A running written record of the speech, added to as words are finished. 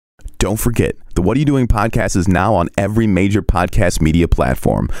Don't forget, the What Are You Doing podcast is now on every major podcast media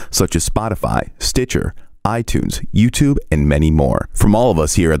platform, such as Spotify, Stitcher, iTunes, YouTube, and many more. From all of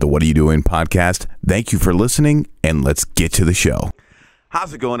us here at the What Are You Doing podcast, thank you for listening, and let's get to the show.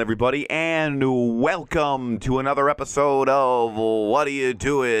 How's it going, everybody? And welcome to another episode of What Are You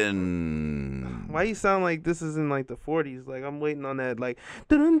Doing? Why you sound like this is in like the 40s? Like I'm waiting on that like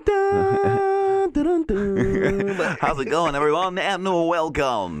dun-dun-dun, dun-dun-dun. Like, how's it going, everyone? And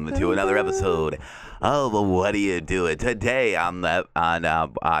welcome to another episode of What Are You Doing? Today on okay,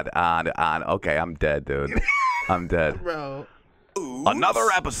 I'm dead, dude. I'm dead. bro. Another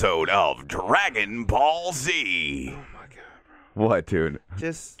episode of Dragon Ball Z. Oh my god, bro. What, dude?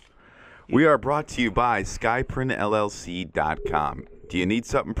 Just We are brought to you by SkyPrintLLC.com. Do you need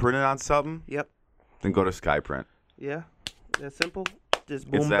something printed on something? yep. Then go to Skyprint. Yeah. That's simple. Just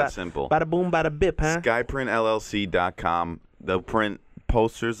boom. It's that simple. Bada boom, bada bip, huh? SkyPrintLLC.com. They'll print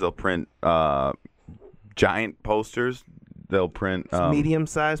posters. They'll print giant posters. They'll print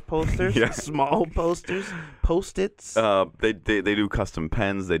Medium-sized posters, yeah. small posters, Post-its. They do custom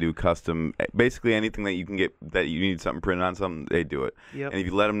pens. They do custom basically anything that you can get that you need something printed on something. They do it. Yep. And if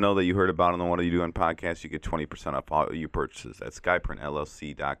you let them know that you heard about it on the What Are You Doing podcast, you get 20% off all your purchases at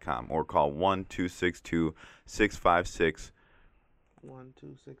SkyPrintLLC.com or call 1-262-656. 1-2-6.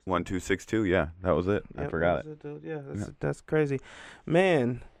 1262. Yeah, that was it. I forgot it. Dude? Yeah, that's crazy,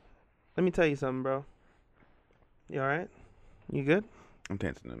 man. Let me tell you something, bro. You all right? You good? I'm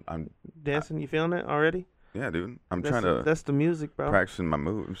dancing. I'm Dancing? You feeling it already? yeah, dude. That's the music, bro. Practicing my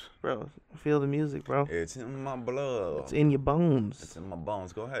moves. Bro, feel the music, bro. It's in my blood. It's in your bones. It's in my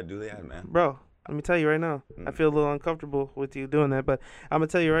bones. Go ahead, do that, man. Bro, let me tell you right now. I feel a little uncomfortable with you doing that, but I'm going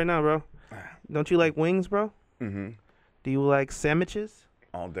to tell you right now, bro. Don't you like wings, bro? Mm-hmm. Do you like sandwiches?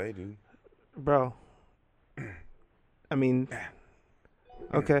 All day, dude. Bro. I mean,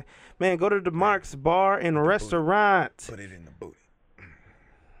 okay. Man, go to the Mark's Bar and Restaurant. Put it in the booty.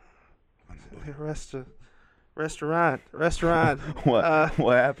 Restaurant. What?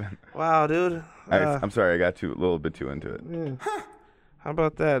 What happened? Wow, dude. I'm sorry, I got a little bit too into it. Yeah. How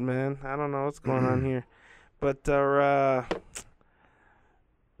about that, man? I don't know what's going on here. But,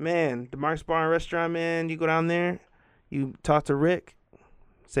 man, the Mark's Bar and Restaurant, man, you go down there, you talk to Rick,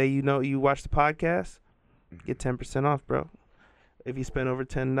 say you watch the podcast, get 10% off, bro. If you spend over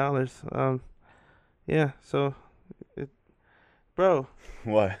 $10. Yeah, so, bro.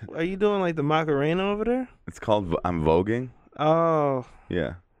 What? Are you doing like the Macarena over there? It's called I'm voguing. Oh,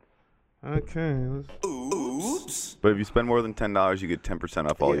 Yeah. okay. Oops. But if you spend more than $10, you get 10%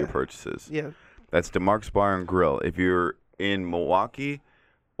 off all your purchases. Yeah. That's DeMarc's Bar and Grill. If you're in Milwaukee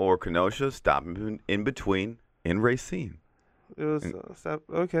or Kenosha, stop in between in Racine. It was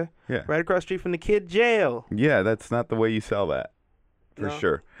okay. Yeah. Right across the street from the kid jail. Yeah, that's not the way you sell that. For No.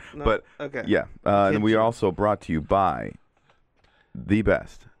 sure. No, But okay. yeah, and we are jail. also brought to you by the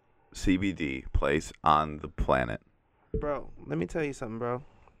best CBD place on the planet. Bro, let me tell you something, bro. Are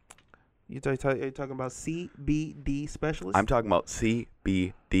you talking about CBD specialist? I'm talking about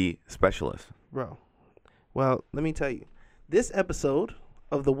CBD specialist. Bro. Well, let me tell you. This episode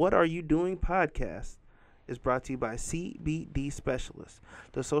of the What Are You Doing podcast is brought to you by CBD Specialist.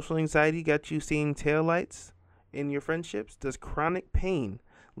 Does social anxiety got you seeing taillights in your friendships? Does chronic pain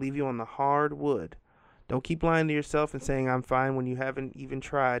leave you on the hard wood? Don't keep lying to yourself and saying I'm fine when you haven't even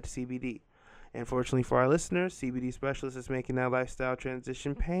tried CBD. And fortunately for our listeners, CBD Specialist is making that lifestyle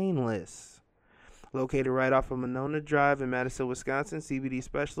transition painless. Located right off of Monona Drive in Madison, Wisconsin, CBD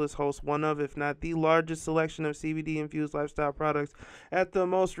Specialist hosts one of, if not the largest selection of CBD-infused lifestyle products at the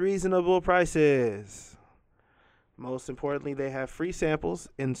most reasonable prices. Most importantly, they have free samples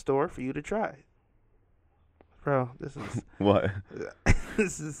in store for you to try. Bro, this is What?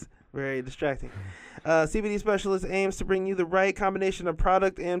 this is very distracting. CBD Specialist aims to bring you the right combination of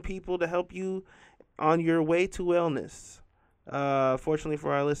product and people to help you on your way to wellness. Fortunately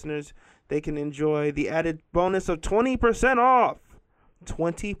for our listeners, they can enjoy the added bonus of 20% off.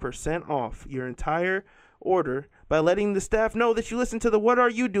 20% off your entire order by letting the staff know that you listen to the What Are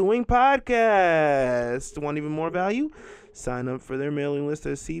You Doing podcast. Want even more value? Sign up for their mailing list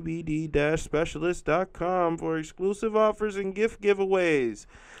at cbd-specialist.com for exclusive offers and gift giveaways.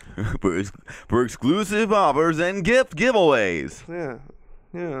 For exclusive offers and gift giveaways.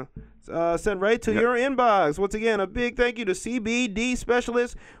 Yeah. Sent right to your inbox. Once again, a big thank you to CBD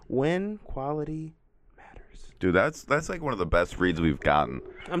Specialist when quality matters. Dude, that's like one of the best reads we've gotten.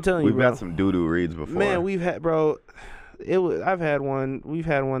 I'm telling you, We've bro. got some doo-doo reads before. Man, we've had, bro. I've had one. We've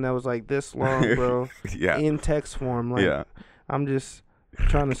had one that was like this long, bro. Yeah. In text form. Like, Yeah. I'm just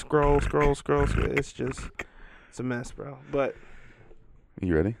trying to scroll. It's a mess, bro. But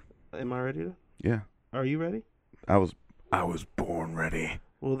You ready? Am I ready? Yeah. Are you ready? I was born ready.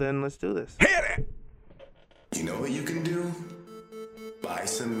 Well, then let's do this. Hit it! You know what you can do? Buy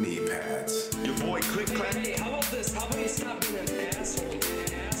some knee pads. Your boy Click Clack. Hey, how about this? How about you stop being an asshole?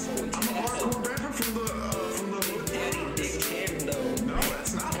 I'm a hardcore rapper from the Daddy Dick Cam, though. No,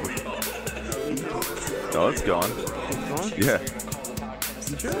 that's not what we No, that's not. Oh, it's going. Yeah.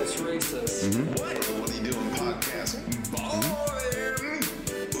 That's racist. What are you doing podcast?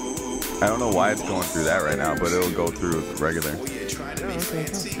 I don't know why it's going through that right now, but it'll go through regular. Well, you're trying to be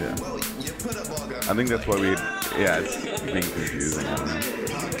fancy. Yeah. Well, you put up all I think that's why we. Yeah, it's being confusing. I don't know.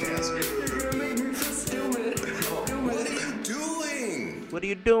 podcast. What are you doing? What are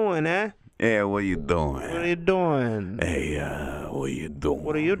you doing, eh? Yeah, what you What are doing? you doing? Hey, what you doing?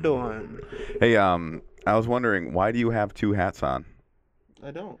 What are you doing? Hey, I was wondering, why do you have two hats on? I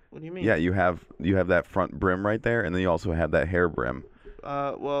don't. What do you mean? Yeah, you have that front brim right there, and then you also have that hair brim.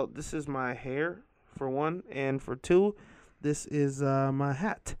 Well, this is my hair for one, and for two, this is my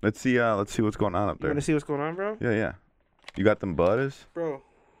hat. Let's see what's going on up You there. want to see what's going on, bro? Yeah. You got them butters? Bro.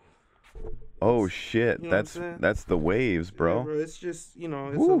 Oh shit, You know what I'm saying? that's the waves, bro. Yeah, bro. It's just,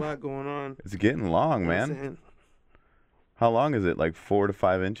 it's Woo. a lot going on. It's getting long, You know what I'm man. saying? How long is it? Like 4 to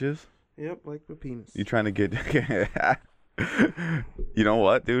 5 inches? Yep, like my penis. You trying to get? You know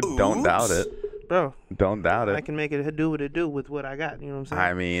what, dude? Don't doubt it. Bro, Don't doubt I it. can make it do what it do with what I got. You know what I'm saying?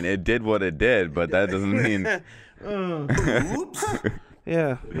 I mean, it did what it did, but that doesn't mean Oops.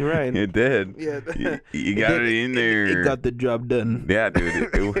 Yeah, you're right. it did. Yeah. You got it in there. It got the job done. Yeah,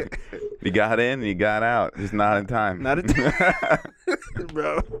 dude. You got in, you got out, just not in time. Not a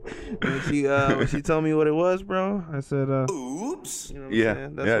bro. When she told me what it was, bro, I said, Oops. you know what Yeah,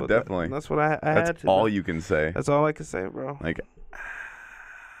 I'm saying? yeah, definitely. That's what I had That's to. all bro. you can say. That's all I can say, bro. Like,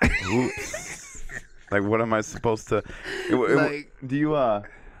 oops. Like, what am I supposed to? Like- do you?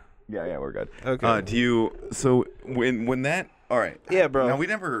 Yeah, we're good. Okay. Do you? So when that? All right. Yeah, bro. Now we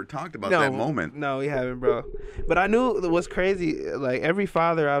never talked about that moment. No, we haven't, bro. But I knew what's crazy. Like every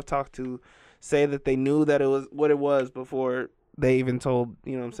father I've talked to say that they knew that it was what it was before they even told.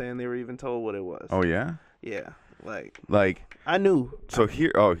 You know what I'm saying? They were even told what it was. Oh yeah. Yeah. Like Like, I knew. so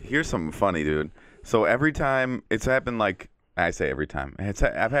here's something funny, dude. So every time it's happened, like I say every time,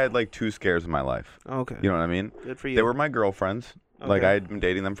 I've had like 2 scares in my life. Okay. You know what I mean? Good for you. They were my girlfriends. Like Okay. I had been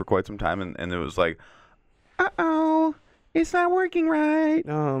dating them for quite some time, and it was like, uh-oh, it's not working right.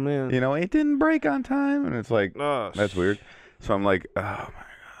 Oh man. You know, it didn't break on time, and it's like, Oh, that's weird. So I'm like, oh my god.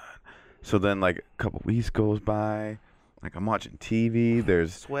 So then like a couple weeks goes by, like I'm watching TV.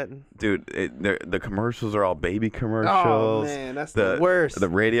 There's, Sweating. dude, the commercials are all baby Oh commercials. man, that's the worst. The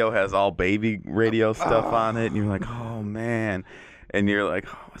radio has all baby radio stuff on it, and you're like, oh man, and you're like,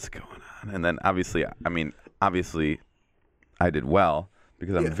 oh, what's going on? And then obviously, I did well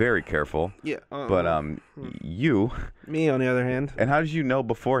because I'm Yeah. very careful. Yeah. But you, me on the other hand. and how did you know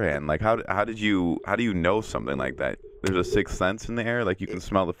beforehand? Like how do you know something like that? There's a sixth sense in the air, like you can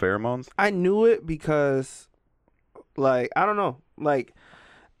smell the pheromones. I knew it because, like, I don't know. Like,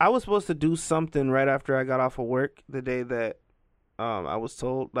 I was supposed to do something right after I got off of work the day that I was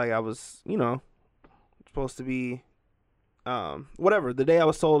told, like, I was, supposed to be, whatever. The day I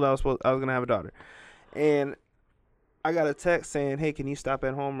was told I was going to have a daughter. And I got a text saying, hey, can you stop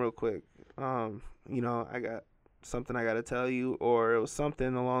at home real quick? I got something I got to tell you, or it was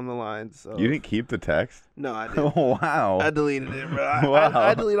something along the lines of, You didn't keep the text? No, I didn't. Oh wow. I deleted it, bro. Wow.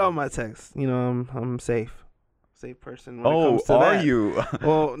 I delete all my texts. I'm safe person when it comes to are that. you?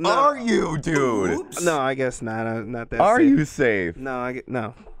 Well, no. Are you, dude? Oops. No, I guess not. I'm not that Are safe. you safe? No,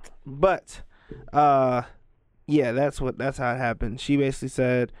 no. But yeah, that's how it happened. She basically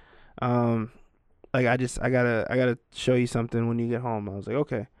said like I gotta show you something when you get home. I was like,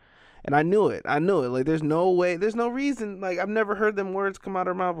 okay. And I knew it. Like there's no reason. Like I've never heard them words come out of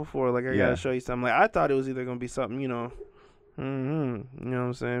her mouth before. Like I Yeah. gotta show you something. Like I thought it was either gonna be something, you know what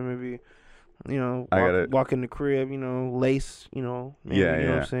I'm saying? Maybe, walk in the crib, lace, maybe, Yeah, you know what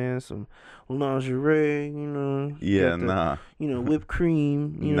yeah. I'm saying? Some lingerie, Yeah, got the, nah. whipped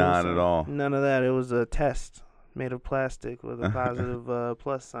cream, Not at all. None of that. It was a test made of plastic with a positive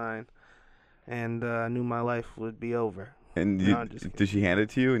plus sign, and I knew my life would be over. And No, I'm just kidding. did she hand it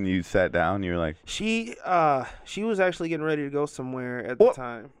to you and you sat down and you were like, She was actually getting ready to go somewhere at the What?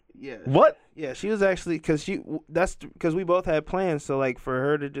 time. Yeah. what? Yeah, she was actually because we both had plans. So like for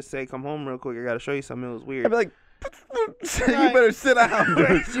her to just say, "Come home real quick, I gotta show you something," it was weird. I'd be like, you better sit down,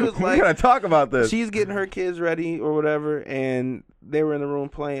 dude. She was We're like- gonna talk about this. She's getting her kids ready or whatever, and they were in the room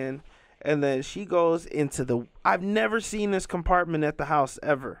playing. And then she goes into I've never seen this compartment at the house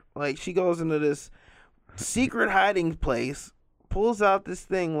ever. Like she goes into this secret hiding place pulls out this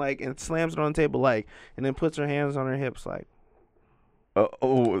thing like and slams it on the table like, and then puts her hands on her hips like.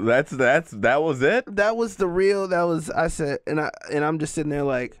 that was it. That was the real. That was I said, and I'm just sitting there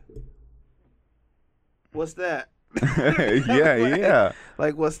like, what's that? yeah.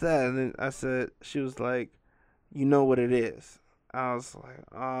 Like, what's that? And then I said, she was like, you know what it is. I was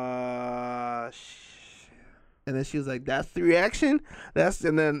like, shit. And then she was like, that's the reaction?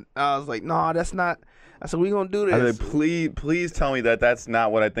 And then I was like, no, that's not. I said, we gonna do this. I said, please tell me that's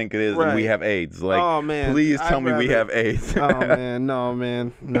not what I think it is, and we Right. have AIDS. Like, Oh, man. please tell I'd me we rather- have AIDS. Oh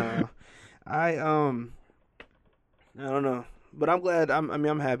man, no. I don't know. But I'm glad.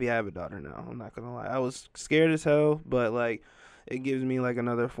 I'm happy I have a daughter now. I'm not gonna lie. I was scared as hell, but like, it gives me like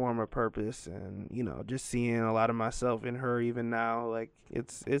another form of purpose, and you know, just seeing a lot of myself in her even now. Like,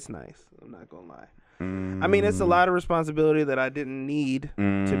 it's nice. I'm not gonna lie. I mean, it's a lot of responsibility that I didn't need,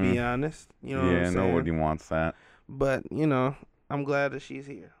 to be honest. You know what I'm saying? Nobody wants that. But you know, I'm glad that she's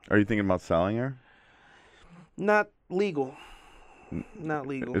here. Are you thinking about selling her? Not legal. Not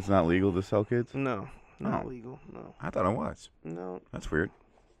legal. It's not legal to sell kids? No, not Oh. legal. No, I thought it was. no. That's weird.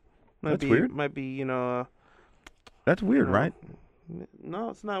 Might That's be, weird. Might be, you know. That's weird, No. right?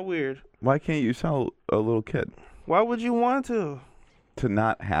 No, it's not weird. Why can't you sell a little kid? Why would you want to? To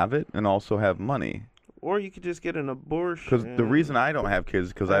not have it and also have money. Or you could just get an abortion. Because the reason I don't have kids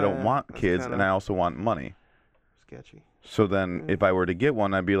is because I don't want that's kids kinda- and I also want money. Sketchy. So then if I were to get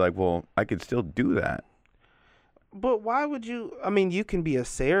one, I'd be like, well, I could still do that. But why would you? I mean, you can be a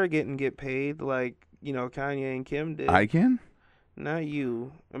surrogate and get paid like, you know, Kanye and Kim did. I can? Not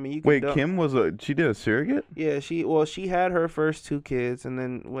you. I mean, you can. Wait, Kim she did a surrogate? Yeah, she had her first 2 kids, and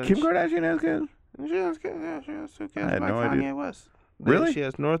then when Kim Kardashian has kids? she has kids, yeah, she has 2 kids. I had by no Kanye idea. West. Really? She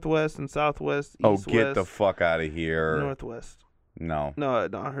has Northwest and Southwest. Oh, East, get West, the fuck out of here. Northwest. No. No,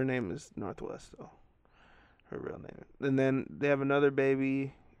 her name is Northwest though. Her real name. And then they have another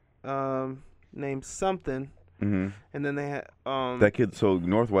baby, named something. hmm And then they had That kid, so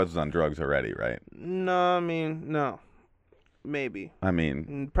Northwest is on drugs already, right? No, I mean no, maybe. I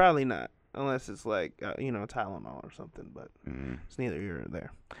mean, Probably not, unless it's like you know, Tylenol or something. But mm. it's neither here or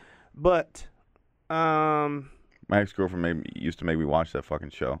there. But My ex-girlfriend used to make me watch that fucking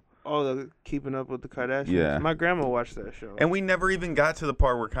show. the Keeping Up with the Kardashians. Yeah. My grandma watched that show. And we never even got to the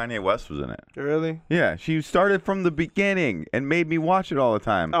part where Kanye West was in it. Really? Yeah, she started from the beginning and made me watch it all the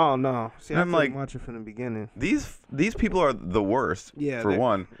time. Oh no! See, And I I'm couldn't like- watch it from the beginning. These people are the worst, Yeah, for they're-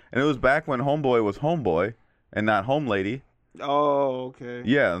 one. And it was back when Homeboy was Homeboy and not Home Lady. Oh, okay.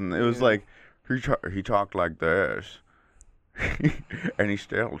 Yeah, and it was Yeah. like, he talked like this. And he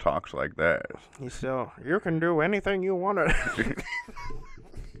still talks like this. You can do anything you want to.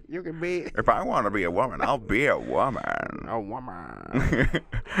 You can be If I want to be a woman, I'll be a woman. a woman.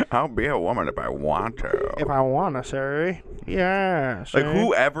 I'll be a woman if I want to. If I want to, sir. Yeah, sir. Like,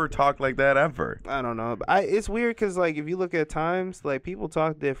 who ever talked like that ever? I don't know. But it's weird because, like, if you look at times, like, people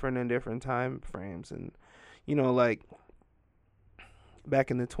talk different in different time frames. And, you know, like,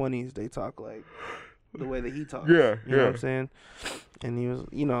 back in the 20s, they talk, like, the way that he talks. Yeah, You know what yeah. I'm saying? And he was,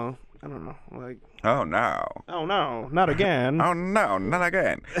 you know, I don't know. Like, Oh, no. oh, no, not again. Oh, no, not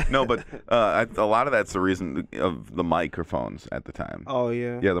again. No, but a lot of that's the reason of the microphones at the time. Oh,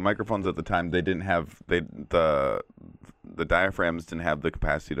 yeah. Yeah, the microphones at the time, they didn't have, the diaphragms didn't have the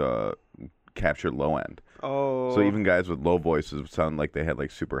capacity to capture low end. Oh. So even guys with low voices would sound like they had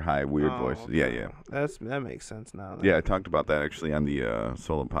like super high, weird Oh, voices. okay. Yeah, yeah. That makes sense now. then. Yeah, I talked about that actually on the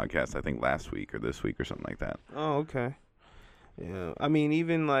solo podcast, I think last week or this week or something like that. Oh, okay. Yeah. I mean,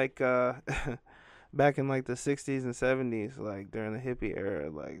 even like back in like the 60s and 70s, like during the hippie era,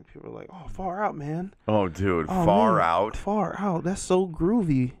 like people were like, "Oh, Far Out, man. Oh, dude, Oh, far man, out. Far Out. That's so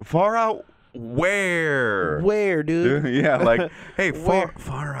groovy." Far out where? Where, dude? Yeah, like, hey, Where?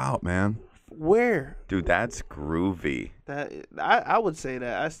 far out, man. Where? Dude, that's groovy. That I would say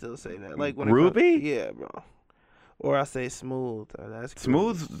that. I still say that. Like when Groovy? yeah, bro. Or I say smooth. That's groovy.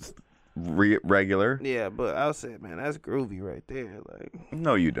 Smooth's regular. Yeah, but I'll say, man, that's groovy right there. Like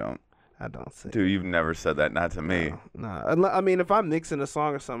No, you don't. I don't say. Dude, you've never said that, not to me. Nah. I mean, if I'm mixing a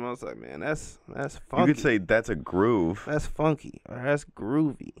song or something, I was like, man, that's funky. You could say that's a groove. That's funky or that's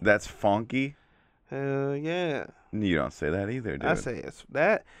groovy. That's funky. Hell yeah. You don't say that either, dude. I say it's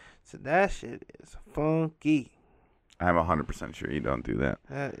that. So that shit is funky. I'm 100% sure you don't do that.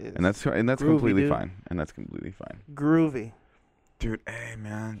 That is And that's groovy, completely dude. fine. And that's completely fine. groovy. Dude, hey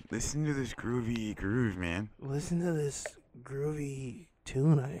man, listen to this groovy groove, man. Listen to this groovy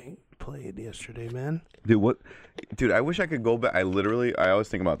tune I played yesterday, man. Dude, what? Dude, I wish I could go back. I always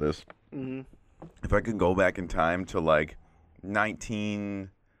think about this. Mm-hmm. If I could go back in time to like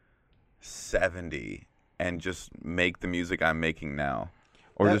 1970 and just make the music I'm making now,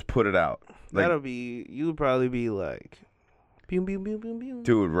 or That- just put it out. Like, That'll be. You would probably be like, pew pew pew pew pew.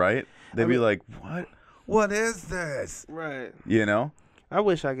 dude, right? They'd I be mean- like, what? What is this? Right. You know? I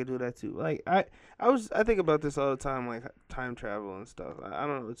wish I could do that too. Like I think about this all the time, like time travel and stuff. I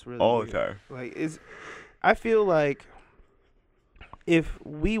don't know. It's really All the weird. time. Like I feel like if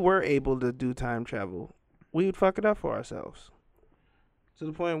we were able to do time travel, we would fuck it up for ourselves. To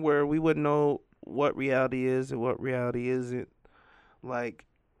the point where we wouldn't know what reality is and what reality isn't. Like,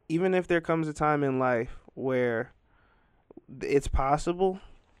 even if there comes a time in life where it's possible,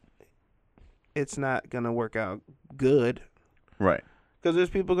 it's not going to work out good. Right. Because there's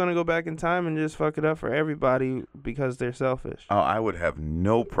people going to go back in time and just fuck it up for everybody because they're selfish. Oh, I would have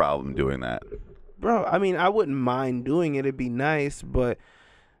no problem doing that. Bro, I mean, I wouldn't mind doing it. It'd be nice, but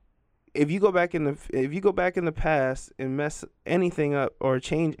if you go back in the past and mess anything up or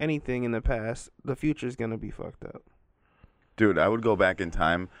change anything in the past, the future's gonna be fucked up. Dude, I would go back in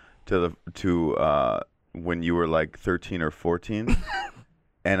time to when you were like 13 or 14,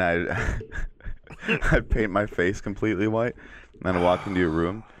 and I'd paint my face completely white, and I'd walk into your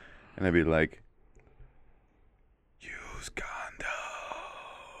room, and I'd be like, use condom.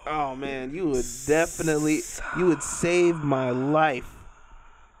 Oh man, you would save my life.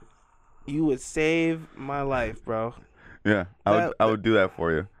 You would save my life, bro. Yeah, I would do that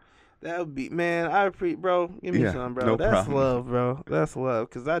for you. That would be, man. Bro, give me Yeah, some, bro. no That's problem. love, bro. That's love.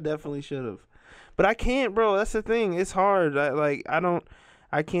 Cause I definitely should have, but I can't, bro. That's the thing. It's hard. I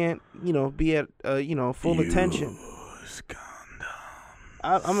can't, be at, full attention. Use condom.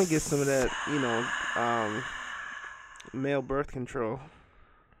 I'm gonna get some of that, male birth control.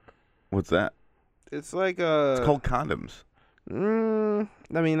 What's that? It's like It's called condoms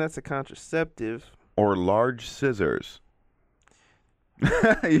I mean, that's a contraceptive. or large scissors.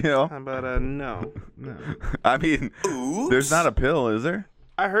 You know, How about no. I mean, there's not a pill, is there?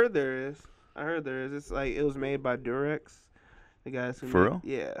 I heard there is. It's like it was made by Durex. The guys who For made, real?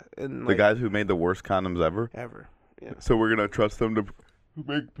 yeah, and The like, guys who made the worst condoms ever. Yeah. So we're gonna trust them to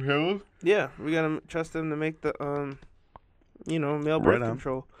make pills. Yeah, we gotta trust them to make the male birth Right on.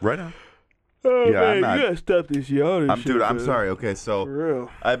 control. Right on. Oh Yeah, I'm not- you gotta stop this yawning. Dude, I'm sorry. Okay, so For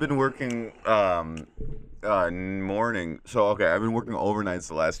real. I've been working morning. So okay, I've been working overnights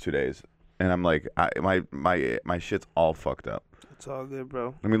the last 2 days, and I'm like, my shit's all fucked up. It's all good,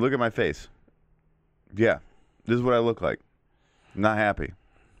 bro. I mean, look at my face. Yeah, this is what I look like. I'm not happy.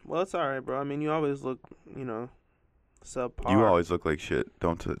 Well, it's all right, bro. I mean, you always look, subpar. You always look like shit.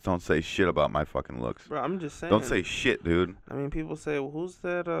 Don't say shit about my fucking looks. Bro, I'm just saying. Don't say shit, dude. I mean, people say, well, who's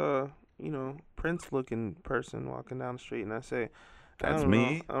that, Prince-looking person walking down the street? And I say, That's I don't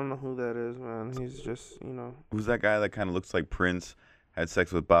me. know. I don't know who that is, man. He's just, Who's that guy that kind of looks like Prince, had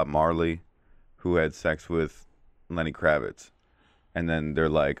sex with Bob Marley, who had sex with Lenny Kravitz, and then they're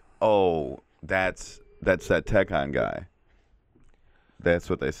like, oh, that's that Tekon guy. That's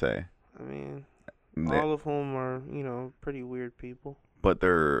what they say. I mean, They- all of whom are, pretty weird people. but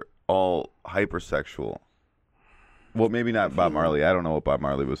they're all hypersexual. Well, maybe not Bob Marley. I don't know what Bob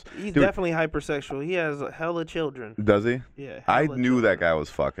Marley was. He's Dude, definitely hypersexual. He has a hella children. does he? Yeah. I hella knew children. that guy was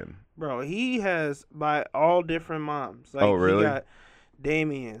fucking. Bro, he has by all different moms. Like, Oh, really? He got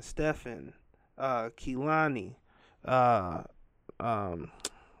Damien, Stefan, Kehlani, damn,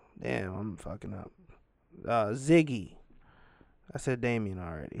 I'm fucking up. Ziggy. I said Damien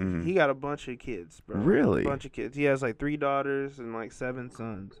already. Mhm. He got a bunch of kids, bro. Really? A bunch of kids. He has like 3 daughters and like 7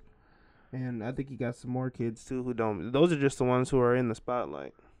 sons. And I think he got some more kids too who don't. Those are just the ones who are in the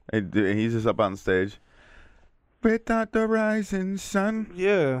spotlight. And he's just up on stage. Without the rising sun.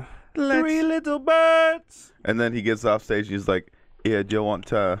 Yeah. Let's... 3 little birds. And then he gets off stage. He's like, yeah, do you want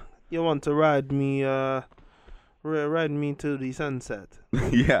to... You want to ride me, ride me to the sunset.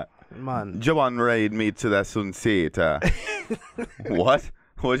 yeah. Man. Do you want to ride me to the sunset? What?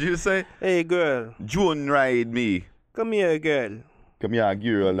 What'd you say? Hey, girl. Do you want to ride me? Come here, girl. Come here,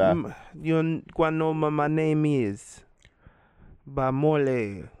 girl. You want to know what my name is?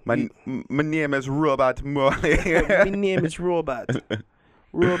 Bamole. My name is Robert Morley. My name is Robert.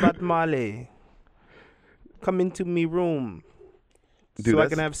 Robert Marley. Come into me room. Dude, so I that's-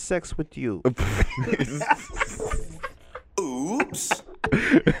 can have sex with you. Oops.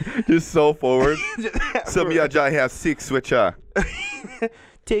 Just so forward. Some of y'all have 6 with ya.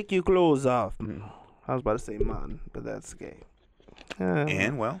 Take your clothes off. I was about to say man, but that's gay.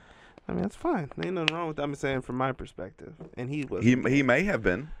 And, well, I mean, that's fine. Ain't nothing wrong with that. I'm saying from my perspective. And he was. he may have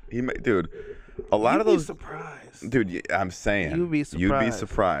been. Dude, a lot You'd of be those... surprised. Dude, I'm saying. You'd be You'd be surprised.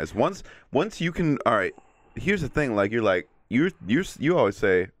 surprised. Once you can... All right, here's the thing. Like, you're like... You always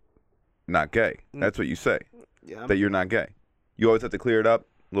say, not gay. That's what you say. Yeah, That you're not gay. You always have to clear it up.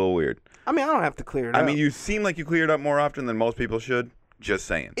 A little weird. I mean, I don't have to clear it up. I mean, you seem like you clear it up more often than most people should. Just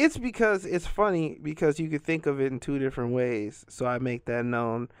saying. It's because it's funny because you could think of it in two different ways. So I make that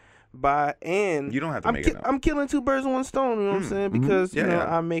known. And You don't have to make it known. I'm killing two birds with one stone. You know what I'm saying? Because Yeah,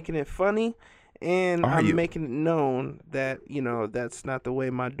 yeah. I'm making it funny, and Are I'm you? making it known that that's not the way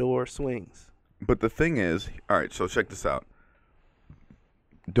my door swings. But the thing is, all right, so check this out.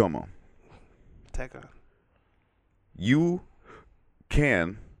 Domo, Tech on. you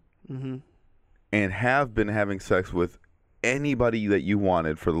can Mm-hmm. and have been having sex with anybody that you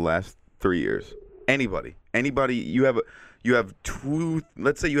wanted for the last 3 years. Anybody. You have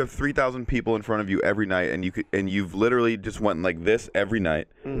let's say you have 3,000 people in front of you every night, and you've literally just went like this every night,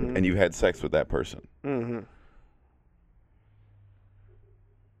 and you had sex with that person. Mm-hmm.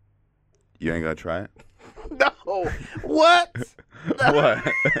 You ain't gonna try it? No. What? What?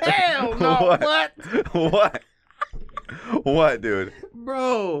 Hell no. What? What? What, dude?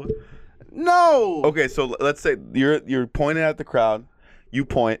 Bro. No. Okay, so let's say you're pointing at the crowd. You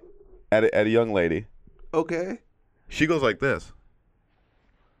point at a young lady. Okay. She goes like this.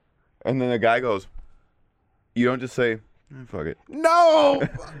 And then the guy goes, you don't just say, fuck it. No.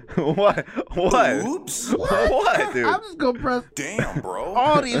 What? What? Oops. What, dude? I'm just gonna press Damn, bro.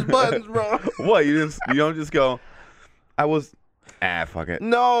 all these buttons, bro. What? You don't just go, fuck it.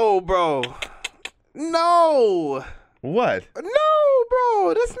 No, bro. No. What? No,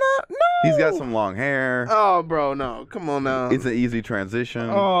 bro. That's not. No. He's got some long hair. Oh, bro. No. Come on now. It's an easy transition.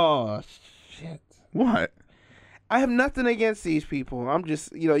 Oh shit. What? I have nothing against these people. I'm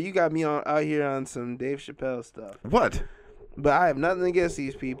just, you got me out here on some Dave Chappelle stuff. What? But I have nothing against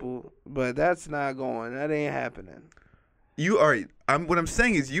these people. But that's not going. That ain't happening. You are. What I'm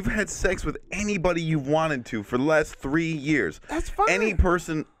saying is, you've had sex with anybody you wanted to for the last 3 years. That's fine. Any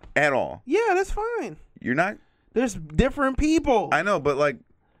person at all. Yeah, that's fine. You're not. There's different people. I know, but like,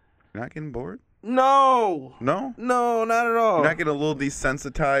 you're not getting bored. No. No. No, not at all. You're not getting a little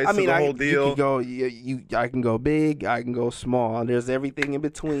desensitized I mean, to the whole deal. You can go. I can go big. I can go small. There's everything in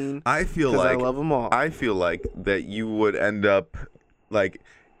between. I feel 'cause like I love them all. I feel like that you would end up like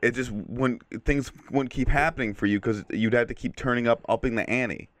it just things wouldn't keep happening for you because you'd have to keep upping the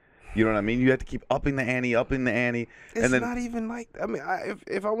ante. You know what I mean? You have to keep upping the ante. It's and then not even like. I mean,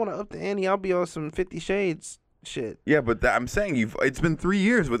 if I want to up the ante, I'll be on some 50 Shades shit. yeah, but I'm saying it's been 3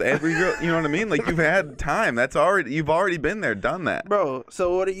 years with every girl. You know what I mean? Like you've had time. You've already been there, done that. Bro,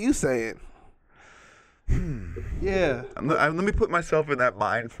 so what are you saying? Yeah. Let me put myself in that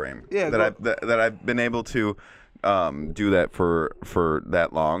mind frame. Yeah, that I've been able to do that for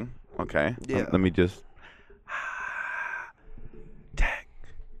that long. Okay. Yeah. Let me just tag,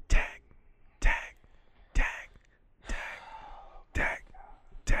 tag, tag, tag, tag, tag,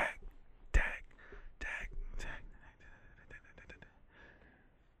 tag, tag, tag, tag.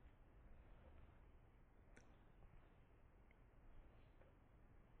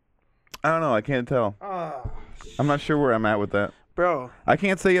 I don't know. I can't tell. I'm not sure where I'm at with that. Bro, I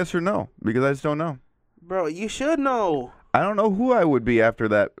can't say yes or no because I just don't know. bro, you should know. I don't know who I would be after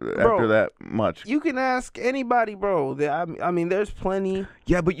that. After that much. You can ask anybody, bro. I mean, there's plenty.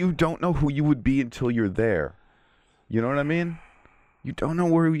 Yeah, but you don't know who you would be until you're there. You know what I mean? You don't know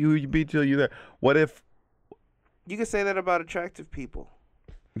where you would be until you're there. What if? You can say that about attractive people.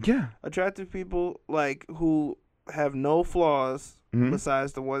 Yeah. Attractive people like who have no flaws Mhm.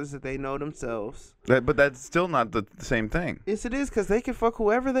 besides the ones that they know themselves. But that's still not the same thing. Yes, it is, because they can fuck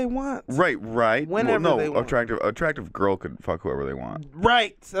whoever they want. Right. Whenever well, no, they want. attractive girl could fuck whoever they want.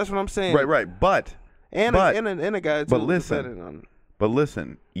 Right. That's what I'm saying. Right. But And a guy too. but listen. depending on- But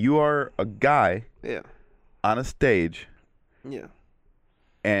listen, you are a guy Yeah. on a stage, Yeah.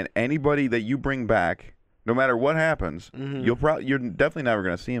 and anybody that you bring back, no matter what happens, Mhm. you're definitely never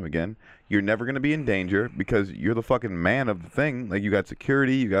gonna see him again. You're never gonna be in danger because you're the fucking man of the thing. Like you got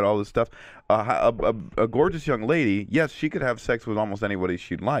security, you got all this stuff. A gorgeous young lady, yes, she could have sex with almost anybody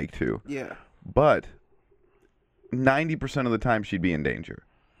she'd like to, Yeah. but 90% of the time she'd be in danger.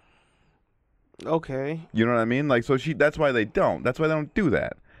 Okay. You know what I mean? Like so that's why they don't. That's why they don't do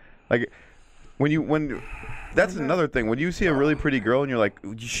that. Like when that's another thing. When you see a really pretty girl and you're like,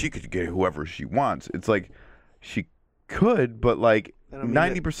 she could get whoever she wants. It's like she could, but like I don't mean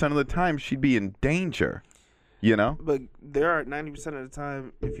 90% of the time she'd be in danger. You know? But there are 90% of the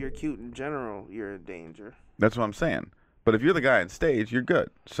time, if you're cute in general, you're in danger. That's what I'm saying. But if you're the guy on stage, you're good.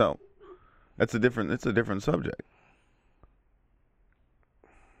 So it's a different subject.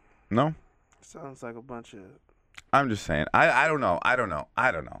 No? Sounds like a bunch of. I'm just saying. I don't know.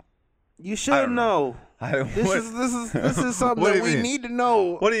 You should know. This is something What do that you we mean? need to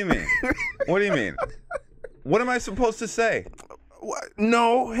know. What do you mean? What do you mean? What am I supposed to say? What?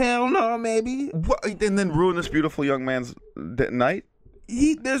 No, hell no, maybe. What? And then ruin this beautiful young man's night?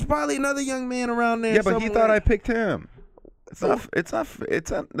 There's probably another young man around there. Yeah, but he somewhere. thought I picked him.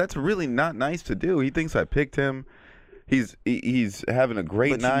 That's really not nice to do. He thinks I picked him. He's having a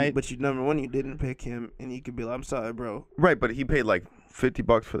great night. But you number one, you didn't pick him, and you could be like, I'm sorry, bro. Right, but he paid like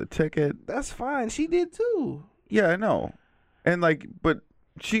 $50 for the ticket. That's fine. She did too. Yeah, I know. And but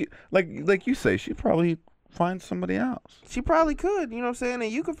she like you say, she probably finds somebody else. She probably could, you know what I'm saying?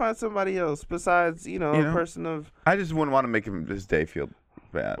 And you could find somebody else besides, a person of. I just wouldn't want to make him this day feel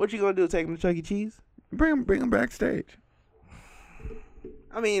bad. What you gonna do? Take him to Chuck E. Cheese? Bring him backstage.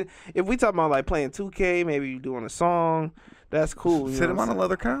 I mean, if we talking about like playing 2K, maybe you doing a song, that's cool. Sit him on a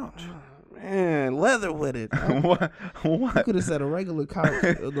leather couch. Man, leather with it. What? You could have said a regular couch.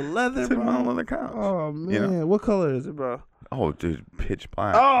 The leather, Sit bro. him on a leather couch. Oh man, You know? what color is it, bro? Oh, dude, pitch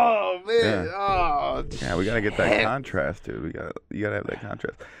black. Oh man, Yeah. oh. Yeah, we gotta get that contrast, dude. You gotta have that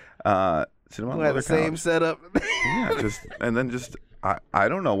contrast. Sit him on We a had leather the same couch. setup, Yeah, I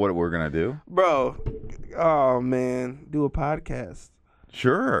don't know what we're gonna do. bro. Oh man, do a podcast.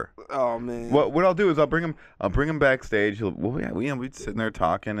 Sure. Oh man. What I'll do is I'll bring him backstage. We'll sitting there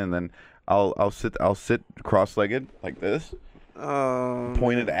talking, and then I'll sit cross-legged like this,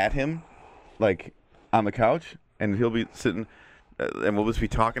 pointed at him, like on the couch, and he'll be sitting, and we'll just be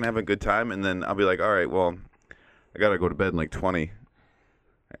talking, having a good time, and then I'll be like, all right, well, I gotta go to bed in like 20,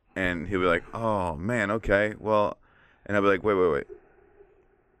 and he'll be like, oh man, okay, well, and I'll be like, wait.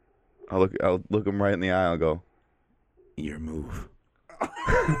 I'll look him right in the eye. I'll go, your move.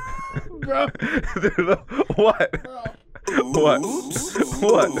 bro. Dude, what? What?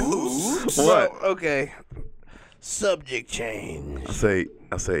 What? Okay. Subject change.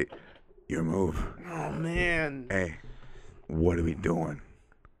 I'll say, your move. Oh man. Hey, what are we doing?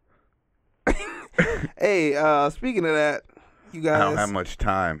 Hey, speaking of that, you guys. I don't have much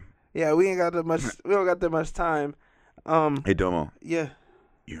time. Yeah, we ain't got that much. We don't got that much time. Hey, Domo, Yeah.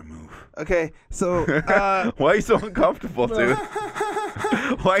 your move. Okay. So, Why are you so uncomfortable, dude?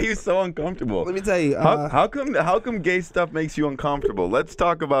 Why are you so uncomfortable? let me tell you. How come gay stuff makes you uncomfortable? Let's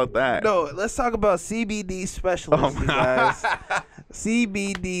talk about that. No, let's talk about CBD specialists, you guys.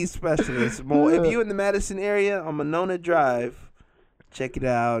 CBD specialists. Well, if you in the Madison area on Monona Drive, check it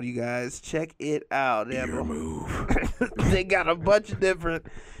out, you guys. Check it out. They, Your move. they got a bunch of different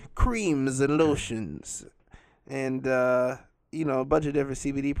creams and lotions, and a bunch of different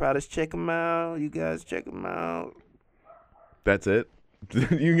CBD products. Check them out, you guys. Check them out. That's it.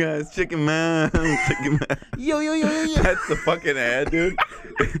 You guys, chicken man. Yo. That's the fucking ad, dude.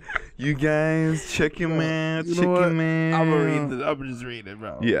 You guys, chicken man, You know chicken what? man. I'm just reading it,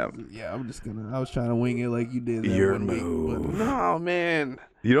 bro. Yeah. Yeah, I'm just gonna. I was trying to wing it like you did that Your one week, move. but no, man.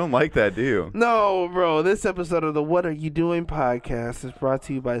 You don't like that, do you? No, bro. This episode of the What Are You Doing podcast is brought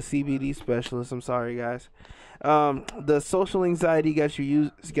to you by CBD Specialists. I'm sorry, guys. The social anxiety got you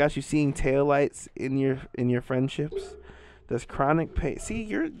seeing taillights in your friendships. There's chronic pain. See,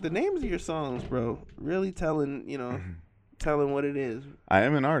 the names of your songs, bro, really telling what it is. I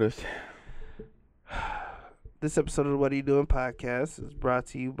am an artist. This episode of the What Are You Doing podcast is brought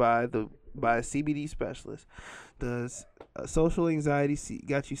to you by CBD Specialist. Does social anxiety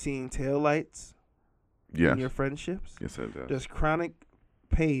got you seeing taillights Yes. in your friendships? Yes, it does. Does chronic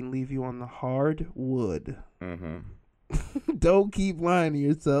pain leave you on the hard wood? Mm-hmm. Don't keep lying to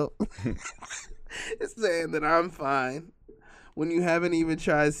yourself. It's saying that I'm fine when you haven't even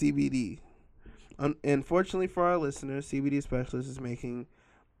tried CBD. Unfortunately for our listeners, CBD Specialist is making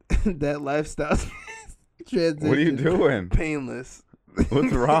that lifestyle transition What are you doing? painless.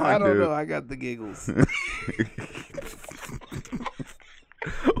 What's wrong, I don't dude? know. I got the giggles.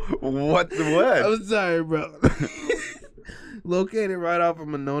 What? I'm sorry, bro. Located right off of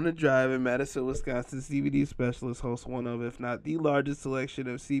Monona Drive in Madison, Wisconsin, CBD Specialist hosts one of, if not the largest selection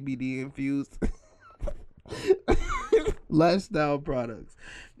of CBD-infused lifestyle products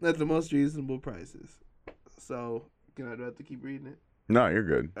at the most reasonable prices. So, do I have to keep reading it? No, you're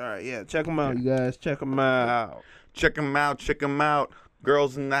good. All right, yeah. Check them out, you guys. Check them out. Check them out. Check them out.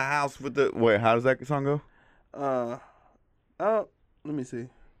 Girls in the house with the... Wait, how does that song go? Let me see.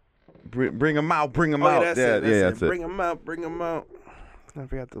 Bring them out. Bring them Oh, out. yeah, that's it. That's it. Bring them out. Bring them out. I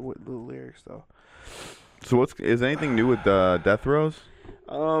forgot the lyrics, though. So is anything new with Death Rows?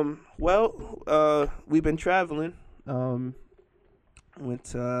 Well, we've been traveling. Went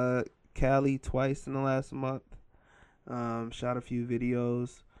to Cali twice in the last month. Shot a few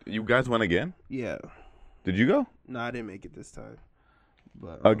videos. You guys went again? Yeah. Did you go? No, I didn't make it this time.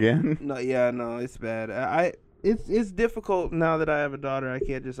 But Again? no, it's bad. It's difficult now that I have a daughter. I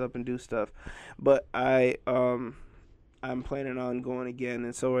can't just up and do stuff, but I'm planning on going again,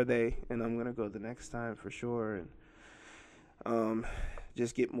 and so are they. And I'm gonna go the next time for sure, and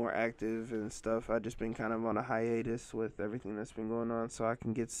just get more active and stuff. I've just been kind of on a hiatus with everything that's been going on, so I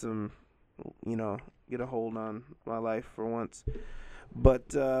can get some, get a hold on my life for once.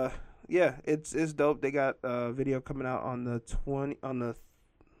 But yeah, it's dope. They got a video coming out on the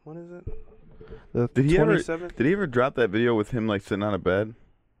what is it? The 27th. Did he ever drop that video with him like sitting on a bed?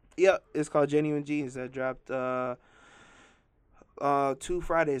 Yeah, it's called Genuine Jeans. That dropped 2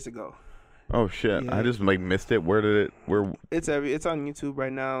 Fridays ago. Oh shit! Yeah. I just like missed it. Where? It's on YouTube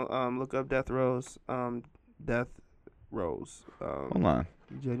right now. Look up Death Rose. Death Rose. Hold on.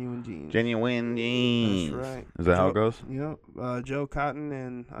 Genuine Jeans. Genuine Jeans. That's right. Is that how it goes? Yep. Joe Cotton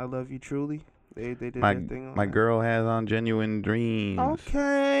and I Love You Truly. They did My their thing on my that. girl has on Genuine Dreams.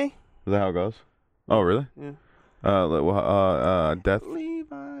 Okay. Is that how it goes? Oh really? Yeah. Death.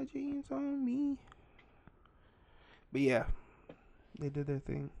 Levi jeans on me. But yeah, they did their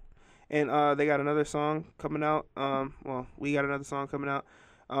thing, and they got another song coming out. We got another song coming out,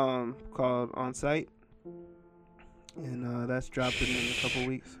 called On Sight, and that's dropping in a couple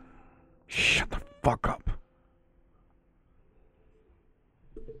weeks. Shut the fuck up.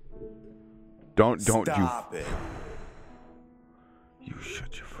 Don't Stop it. You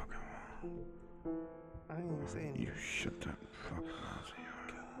shut your fucking mouth. I ain't even saying You shut that fucking mouth.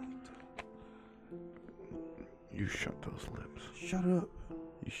 You shut those lips. Shut up.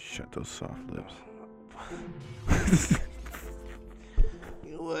 You shut those soft lips.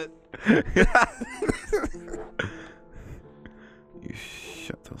 You know what? You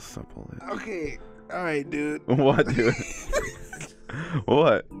shut those supple lips. Okay. All right, dude. What, dude?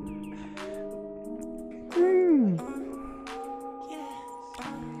 What?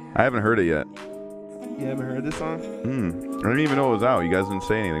 I haven't heard it yet. You haven't heard this song? I didn't even know it was out. You guys didn't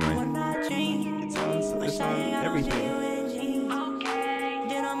say anything to me. It's on everything.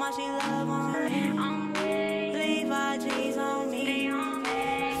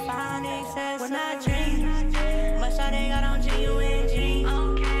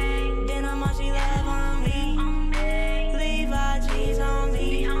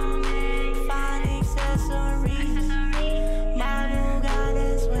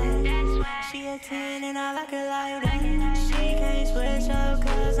 And I like it like that. She can't switch up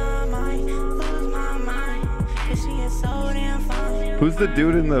 'cause I might lose my mind. 'Cause she is so damn fine. Who's the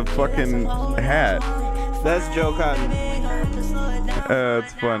dude in the fucking hat? That's Joe Cotton.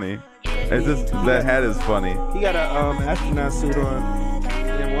 It's funny. It's just that hat is funny. He got a astronaut suit on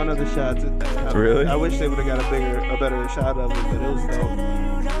in one of the shots. Really? I wish they would have got a better shot of it, but it was dope.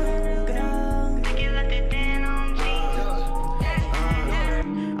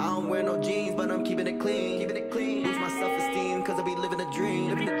 I don't wear no jeans, but I'm keeping it clean. Lose my self-esteem, cause I be living a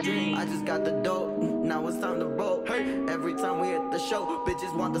dream. I just got the dope, now it's time to roll. Every time we hit the show,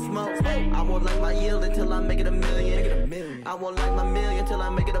 bitches want the smoke. I won't like my yield until I make it a million. I won't like my million till I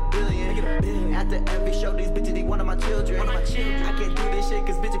make it a billion. After every show, these bitches be one of my children. I can't do this shit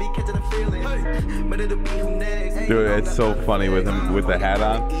cause bitches be catching the feelings. But it'll be who next. Dude, it's so funny with him with the hat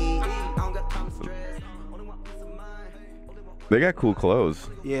on. They got cool clothes.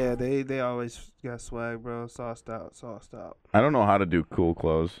 Yeah, they always got swag, bro. Sauced out. I don't know how to do cool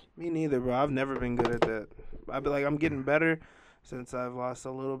clothes. Me neither, bro. I've never been good at that. I be like, I'm getting better since I've lost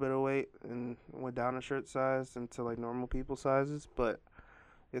a little bit of weight and went down a shirt size into like normal people sizes, but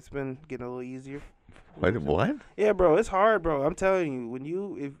it's been getting a little easier. What? Yeah, bro, it's hard, bro. I'm telling you, when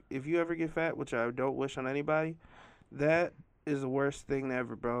if you ever get fat, which I don't wish on anybody, that is the worst thing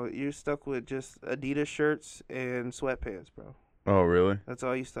ever, bro. You're stuck with just Adidas shirts and sweatpants, bro. Oh, really? That's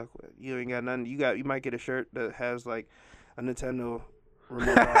all you stuck with. You ain't got nothing. You might get a shirt that has like a Nintendo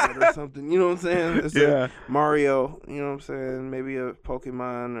remote on it or something. You know what I'm saying? It's Yeah. like Mario. You know what I'm saying? Maybe a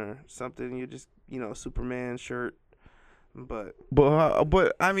Pokemon or something. You just Superman shirt. But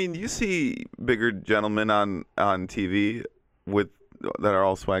I mean, you see bigger gentlemen on TV that are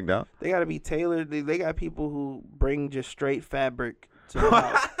all swagged out. they got to be tailored. They got people who bring just straight fabric to the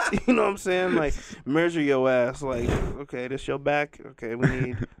house. You know what I'm saying? Like, measure your ass. Like, okay, this your back. Okay, we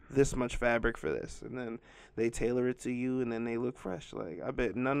need this much fabric for this. And then they tailor it to you, and then they look fresh. Like, I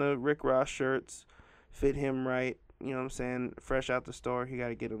bet none of Rick Ross shirts fit him right. You know what I'm saying? Fresh out the store, he got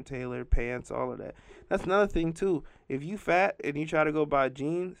to get them tailored, pants, all of that. That's another thing, too. If you fat and you try to go buy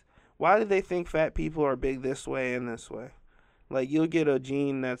jeans, why do they think fat people are big this way and this way? Like, you'll get a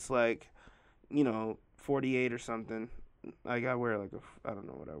jean that's like, 48 or something. Like, I wear like I don't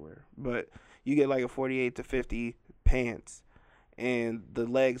know what I wear. But you get like a 48 to 50 pants. and the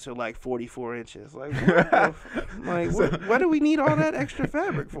legs are like 44 inches. Like, what do we need all that extra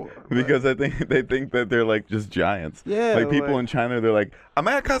fabric for? Because I think they think that they're like just giants. Yeah, like people like- in China, they're like,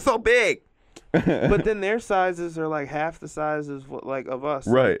 America's so big. But then their sizes are like half the sizes like of us.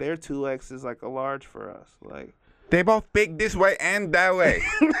 Like, Right. their 2X is like a large for us. Like, They both big this way and that way.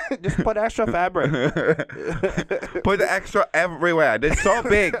 just put extra fabric. Put the extra everywhere. They're so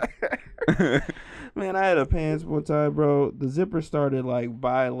big. Man, I had a pants one time, bro. The zipper started like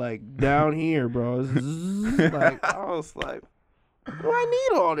by like down here, bro. Zzz, like I was like, do I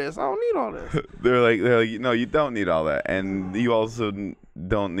need all this? I don't need all this. they're like, no, you don't need all that, and you also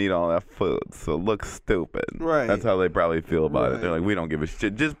don't need all that food. So look stupid. Right. That's how they probably feel about it. They're Right. like, we don't give a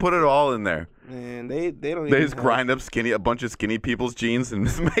shit. Just put it all in there. Man, they don't. They even just have- grind up a bunch of skinny people's jeans and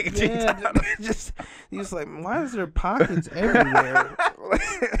just make jeans. Yeah, out of it. just you like, why is there pockets everywhere?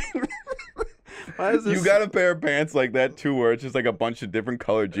 Why is this? You got a pair of pants like that too, where it's just like a bunch of different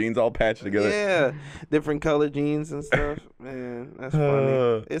colored jeans all patched together. Yeah, different colored jeans and stuff. Man, that's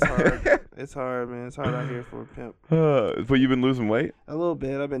funny. It's hard. It's hard, man. It's hard out here for a pimp. But you've been losing weight. A little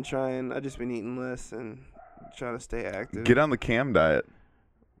bit. I've been trying. I've just been eating less and trying to stay active. Get on the Cam diet.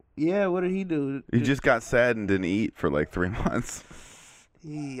 Yeah, what did he do? He just got sad and didn't eat for like 3 months.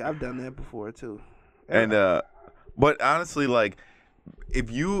 I've done that before too. And but honestly, like, if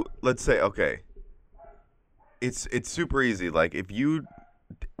you, let's say, okay, it's super easy. Like, if you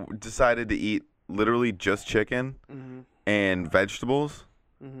decided to eat literally just chicken Mhm. and vegetables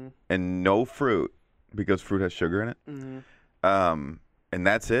Mhm. and no fruit, because fruit has sugar in it, Mhm. and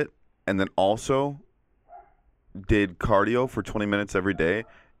that's it, and then also did cardio for 20 minutes every day,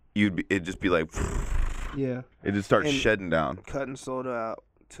 it'd just be like, Yeah, it just start And- shedding down. cutting soda out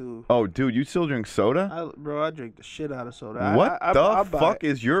too. Oh, dude, you still drink soda? I drink the shit out of soda. What the I'll buy- fuck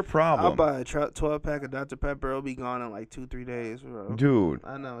is your problem? I'll buy a 12-pack of Dr. Pepper. It'll be gone in like 2-3 days, bro. Dude,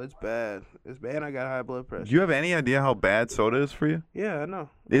 I know it's bad. It's bad. And I got high blood pressure. do you have any idea how bad soda is for you? Yeah, I know.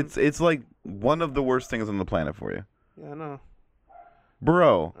 It's like one of the worst things on the planet for you. Yeah, I know.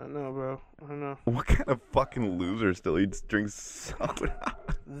 Bro, I know, bro. I know. what kind of fucking loser still drinks soda?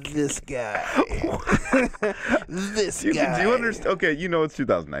 This guy. This Do you guy. understand? Okay, you know it's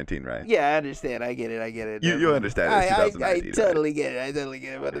 2019, right? Yeah, I understand. I get it. You understand it's I 2019, totally get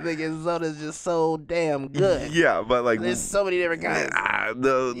it. But the thing is, soda's just so damn good. Yeah, but like, There's so many different kinds.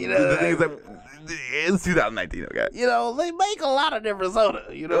 the thing is that it's 2019, okay? You know, they make a lot of different soda.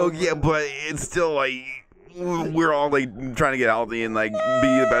 You know. Oh yeah, but it's still like we're all like trying to get healthy and like be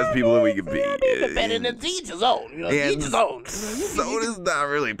the best people that we can be. Depending on each his own. You know, And each his own. Soda's not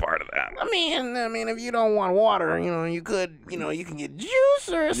really part of that. I mean, if you don't want water, you know, you can get juice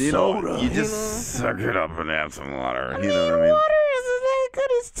or You soda. know, you just suck it up and have some water. You know I what I mean, mean? water isn't that good.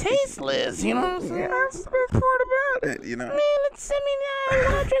 It's tasteless. You know what I'm saying? That's the best part about it. You know. I mean, when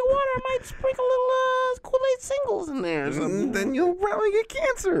I drink water, I might sprinkle little Kool-Aid singles in there or something. Then you'll probably get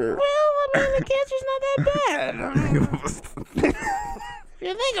cancer. Well, I mean, the cancer's not that bad. I mean, if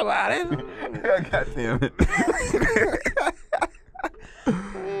you think about it. God damn it. I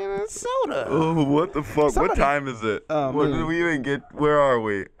mean, it's soda. Oh, what the fuck? What time is it? Oh, What man. did we even get? Where are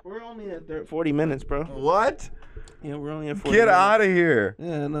we? We're only at 40 minutes, bro. What? Yeah, we're only at 40 Get minutes. out of here.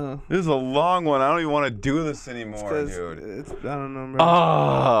 Yeah, no. This is a long one. I don't even want to do this anymore, Because dude. I don't know, bro.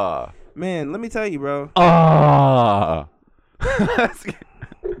 Ah. Man, let me tell you, bro. Ah.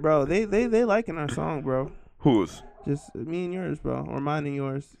 Bro, they liking our song, bro. Whose? Just me and yours, bro, or mine and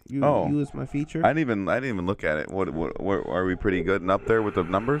yours. You as my feature. I didn't even look at it. What are we pretty good and up there with the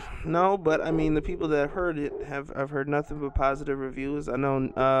numbers? No, but I mean the people that have heard it I've heard nothing but positive reviews. I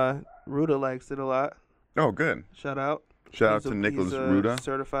know Ruda likes it a lot. Oh, good. Shout out. Shout out He's to a- Nicholas he's a Ruda.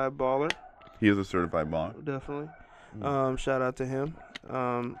 certified baller, He is a certified baller. definitely. Shout out to him.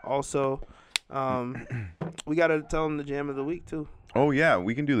 Also, we gotta tell him the jam of the week too, Oh yeah,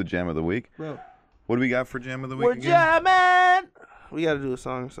 we can do the jam of the week. bro. What do we got for jam of the week We're again? jamming. We gotta do a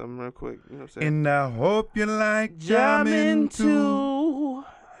song or something real quick. You know what I'm saying? And I hope you like Jamming jamming too. too.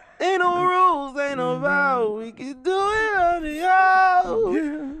 Ain't no rules, ain't no vow. We can do it on the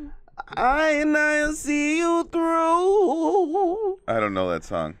own. I'll see you through. I don't know that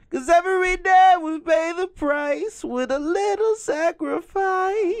song. 'Cause every day we pay the price with a little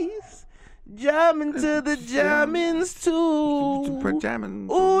sacrifice. Jamming to the jammings too. Jamming.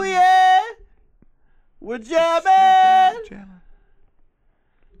 Ooh yeah. We're jamming.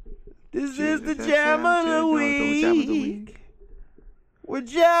 This is the jam of the week. We're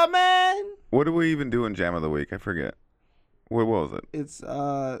jamming. What do we even do in jam of the week? I forget. What was it? It's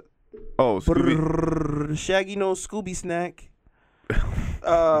Oh, Scooby. Shaggy Nose Scooby Snack.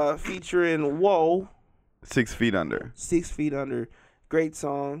 Featuring Whoa. 6 Feet Under. 6 Feet Under. Great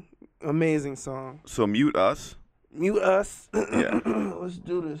song. Amazing song. So Mute Us. Mute Us. Yeah. Let's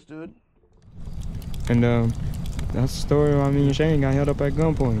do this, dude. And that's the story why me and Shane got held up at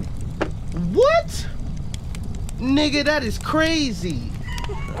gunpoint. What? Nigga, that is crazy.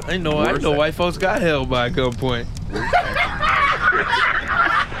 I know white folks got held by gunpoint.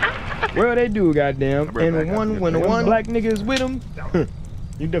 Well, they do, goddamn. bring And back when after the the one black nigga is with him,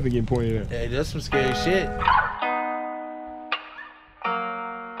 you definitely getting pointed at. Hey, that's some scary shit.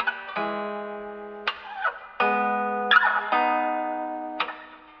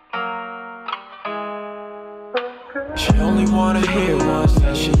 She only wanna hear once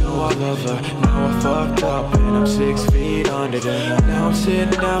that she know I love her. Now I fucked up and I'm 6 feet under her. Now I'm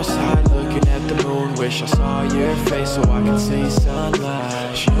sitting outside looking at the moon. Wish I saw your face so I could see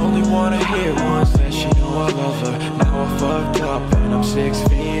sunlight. She only wanna hear once that she know I love her. Now I fucked up and I'm 6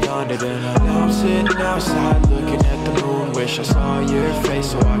 feet under her. Now I'm sitting outside looking at the moon. Wish I saw your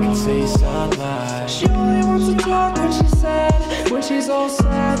face so I could see sunlight. She only wants to talk when she's sad, when she's all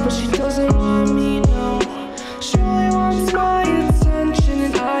sad, but she doesn't want me, no. She only wants my attention,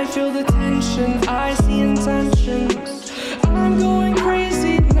 and I feel the tension, I see intentions. I'm going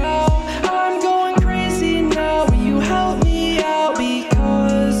crazy now, I'm going crazy now. Will you help me out,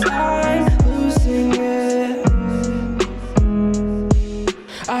 because I'm losing it.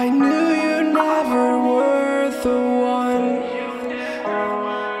 I knew you never were the one,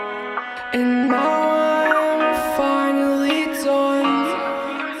 and now I'm finally done.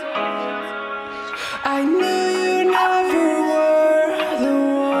 I knew you never were the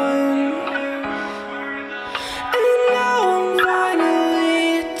one, and now I'm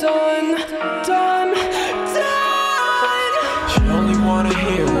finally done. She only wanna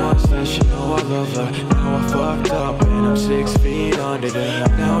hear once that she know I love her. Now I fucked up and I'm 6 feet under her.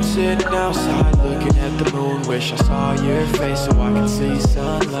 Now I'm sitting outside looking at the moon. Wish I saw your face so I could see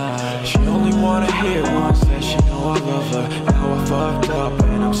sunlight. She only wanna hear once that she know I love her. Now I fucked up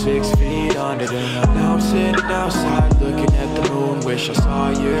and I'm 6 feet under her. Now I'm sitting outside looking at the moon. Wish I saw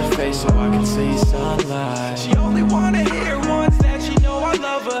your face so I could see sunlight. She only wanna hear once that she know I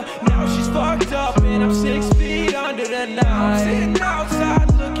love her. Now she's fucked up and I'm 6 feet under her. Now I'm sitting outside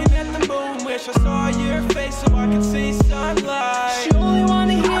looking at the moon. Wish I saw your face so I could see sunlight. She only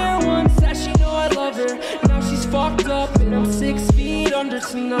wanna hear once that she know I love her. Now she's fucked up and I'm 6 feet under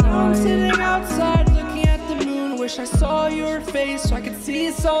tonight. Now I'm sitting outside looking at the moon. Wish I saw your face so I could see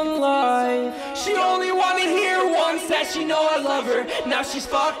sunlight. She only wanna hear once that she know I love her. Now she's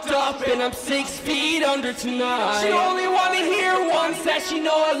fucked up and I'm 6 feet under tonight. She only wanna hear once that she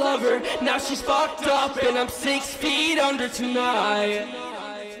know I love her. Now she's fucked up and I'm 6 feet under tonight.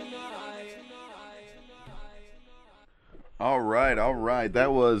 All right.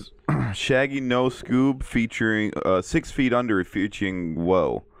 That was Shaggy No Scoob featuring 6 Feet Under featuring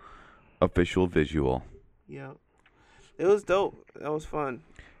Whoa. Official visual. Yeah. It was dope. That was fun.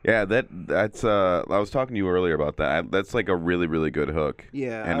 Yeah, that's I was talking to you earlier about that. That's like a really, really good hook.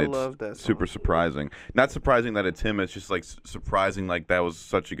 Yeah, and I it's love that song. super surprising. Not surprising that it's him. It's just like surprising like that was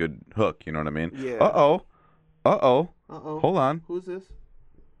such a good hook. You know what I mean? Yeah. Uh-oh. Uh-oh. Hold on. Who's this?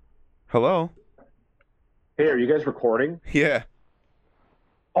 Hello? Hey, are you guys recording? Yeah.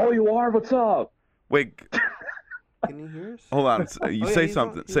 Oh, you are? What's up? Wait. Can you hear us? Hold on. You say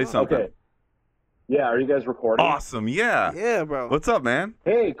something. Say something. Okay. Yeah, are you guys recording? Awesome. Yeah. Yeah, bro. What's up, man?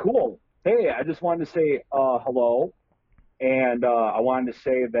 Hey, cool. Hey, I just wanted to say hello, and I wanted to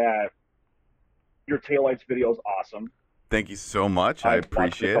say that your Taillights video is awesome. Thank you so much. I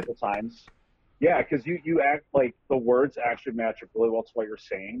appreciate it. A couple times. Yeah, because you act like the words actually match up really well to what you're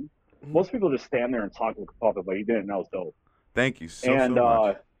saying. Most people just stand there and talk like a puppet, but you didn't. That was dope. Thank you so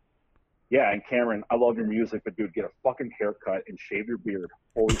much. Yeah, and Cameron, I love your music, but dude, get a fucking haircut and shave your beard.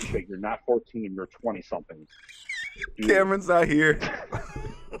 Holy shit, you're not 14, you're 20-something. Cameron's not here.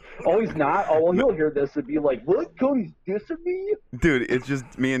 Oh, he's not? Oh, well, he'll hear this and be like, look, Cody's dissing me? Dude, it's just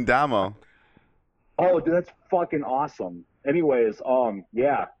me and Damo. Oh, dude, that's fucking awesome. Anyways,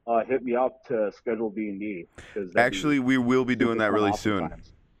 yeah, hit me up to schedule D&D. Actually, we will be doing that really soon.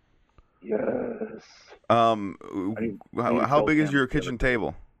 Yes. How big is your kitchen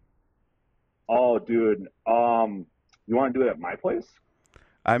table? Oh, dude. You want to do it at my place?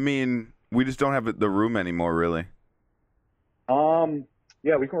 I mean, we just don't have the room anymore, really.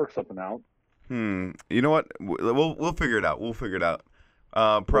 Yeah, we can work something out. You know what? We'll figure it out. We'll figure it out.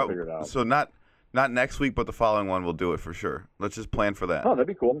 We'll figure it out. So not next week, but the following one we'll do it for sure. Let's just plan for that. Oh, that'd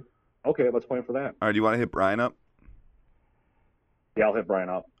be cool. Okay, let's plan for that. All right, do you want to hit Brian up? Yeah, I'll hit Brian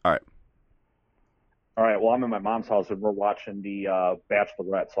up. All right. All right, well, I'm in my mom's house and we're watching the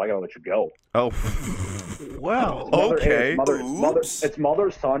Bachelorette, so I gotta let you go. Oh, Well, okay. It's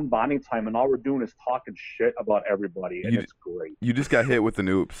mother-son bonding time, and all we're doing is talking shit about everybody, and it's great. You just got hit with an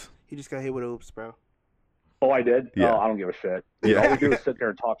oops. he just got hit with oops, bro. Oh, I did? Yeah. Oh, I don't give a shit. Yeah. All we do is sit there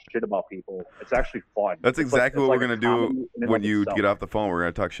and talk shit about people. It's actually fun. That's exactly what we're gonna do do when you get off the phone. We're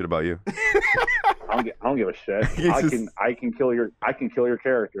gonna talk shit about you. I don't give a shit. I can kill your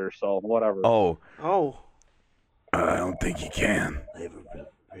character, so whatever. Oh, I don't think you can.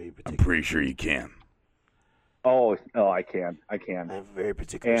 I'm pretty sure you can. Oh, I can. I have a very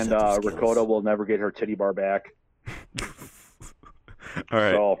particular And set of skills. Ricotta will never get her titty bar back. all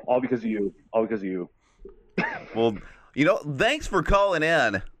right. So all because of you. All because of you. Well, thanks for calling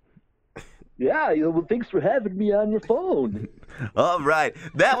in. Yeah, well, thanks for having me on your phone. All right,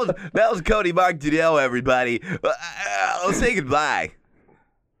 that was Cody Martindale, everybody. I'll say goodbye.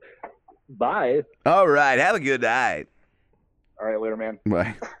 Bye. All right, have a good night. All right, later, man.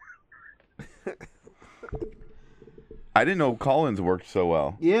 Bye. I didn't know call-ins worked so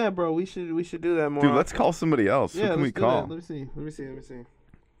well. Yeah, bro, we should do that more. Dude, let's call somebody else. Yeah, Who can we let's do call? that. Let me see.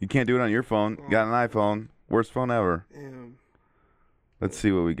 You can't do it on your phone. You got an iPhone. Worst phone ever. Damn. Let's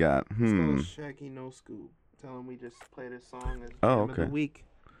see what we got. Let's go Shaggy No Scoop. Tell him we just played his song as Jam of the okay. Week.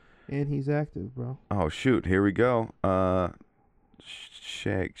 And he's active, bro. Oh shoot, here we go.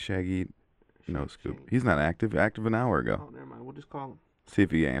 Shaggy No Scoop. He's not active. Active an hour ago. Oh, never mind. We'll just call him. See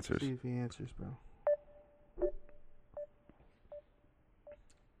if he answers. See if he answers, bro.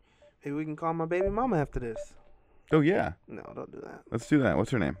 Maybe we can call my baby mama after this. Oh yeah. No, don't do that. Let's do that.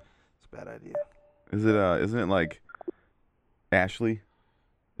 What's her name? It's a bad idea. Is it isn't it like Ashley?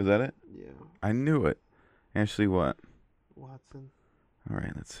 Is that it? Yeah. I knew it. Ashley what? Watson. All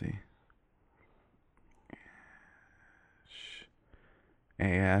right, let's see.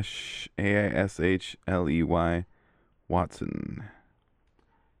 Ashley Watson.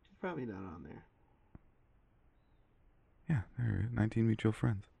 She's probably not on there. Yeah, there 19 mutual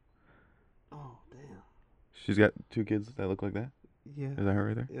friends. Oh, damn. She's got 2 kids that look like that? Yeah. Is that her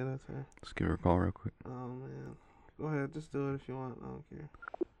right there? Yeah, that's her. Let's give her a call real quick. Oh, man. Go ahead. Just do it if you want. I don't care.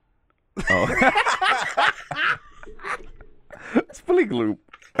 Oh. Split loop.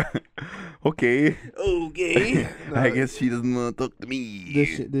 Okay. Okay. I guess she doesn't want to talk to me.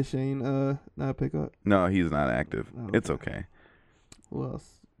 Did Shane not pick up? No, he's not active. Oh, It's okay. Who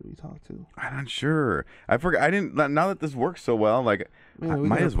else did we talk to? I'm not sure. I forgot. I didn't. Now that this works so well, like Man, I we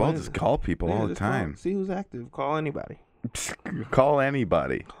might gotta as well plan just it. call people Yeah, all the just call- time. see who's active. Call anybody. Call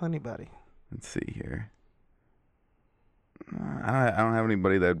anybody. Call anybody. Let's see here. I don't have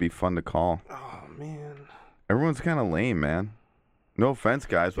anybody that'd be fun to call. Oh man. Everyone's kind of lame, man. No offense,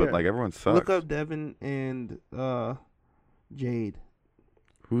 guys, but Here, like everyone sucks. Look up Devin and Jade.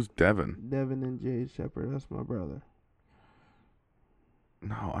 Who's Devin? Devin and Jade Shepard. That's my brother.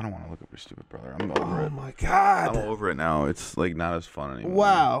 No, I don't want to look up your stupid brother. I'm over it. Oh my God. I'm over it now. It's like not as fun anymore.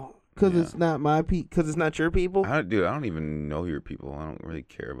 Wow. Because it's not my because it's not your people. Dude, I don't even know your people. I don't really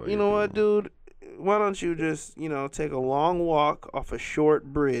care about You know what, dude? Why don't you just, take a long walk off a short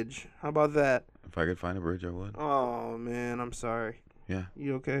bridge? How about that? If I could find a bridge, I would. Oh, man, I'm sorry. Yeah.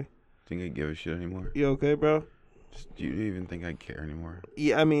 You okay? Think I'd give a shit anymore? You okay, bro? Do you even think I'd care anymore?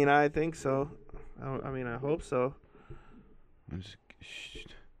 Yeah, I mean, I think so. I hope so. I'm just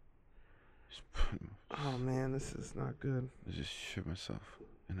Oh, man, this is not good. I just shoot myself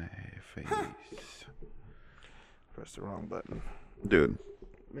in the face. Press the wrong button. Dude.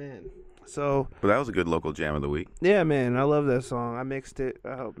 Man. So. But that was a good local jam of the week. Yeah, man, I love that song. I mixed it.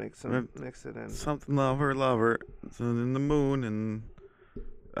 I helped mix it in. Something lover, sun in the moon and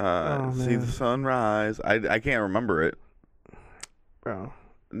see man. the sunrise. I can't remember it. Bro.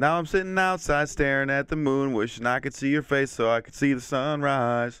 Now I'm sitting outside staring at the moon, wishing I could see your face so I could see the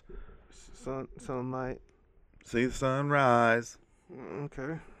sunrise. Sunlight. See the sunrise.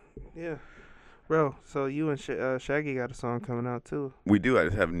 Okay. Yeah. Bro, so you and Shaggy got a song coming out too. We do. I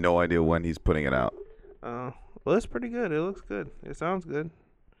just have no idea when he's putting it out. Well, it's pretty good. It looks good. It sounds good.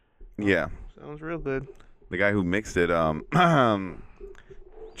 Yeah. Sounds real good. The guy who mixed it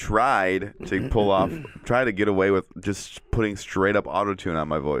tried to get away with just putting straight up auto-tune on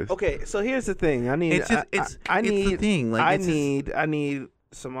my voice. Okay, so here's the thing. I need I need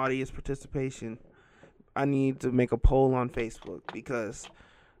some audience participation. I need to make a poll on Facebook because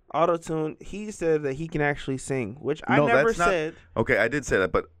auto-tune, he said that he can actually sing, which I never said. Okay, I did say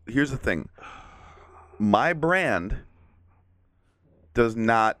that, but here's the thing. My brand does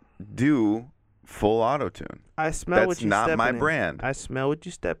not do full auto-tune. I smell what you're That's not my stepping in. brand. I smell what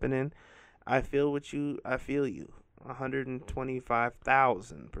you're stepping in. I feel you.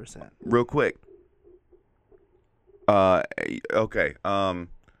 125,000%. Real quick. Okay. All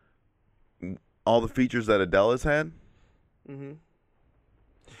the features that Adele has had. Mm-hmm.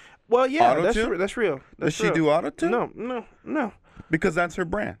 Well, yeah, Auto-tune? that's real. Does she do auto-tune? No. Because that's her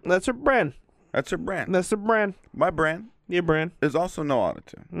brand. That's her brand. That's her brand. That's her brand. My brand. Your brand. There's also no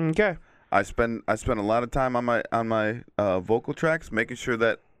auto-tune. Okay. I spend a lot of time on my vocal tracks making sure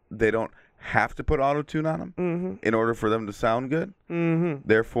that they don't have to put auto-tune on them in order for them to sound good. Mm-hmm.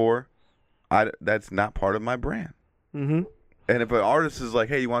 Therefore, that's not part of my brand. Mm-hmm. And if an artist is like,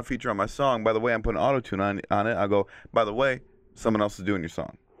 hey, you want to feature on my song? By the way, I'm putting auto-tune on it. I go, by the way, someone else is doing your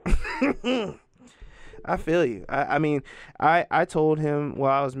song. I feel you. I mean, I told him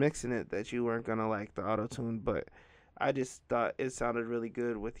while I was mixing it that you weren't going to like the auto-tune, but I just thought it sounded really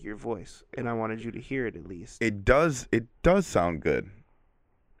good with your voice, and I wanted you to hear it at least. It does sound good.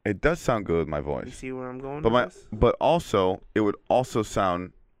 It does sound good with my voice. You see where I'm going But with this? but also, it would also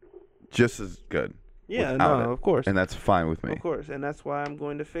sound just as good. Yeah, without no, it. of course. And that's fine with me. Of course, and that's why I'm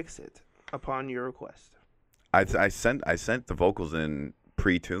going to fix it upon your request. I sent the vocals in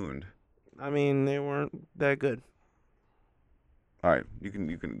pre-tuned. I mean, they weren't that good. All right, you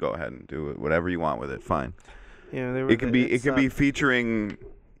can go ahead and do it, whatever you want with it. Fine. Yeah, they were. It can be featuring.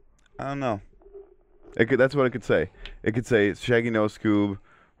 I don't know. That's what it could say. It could say Shaggy No Scoob,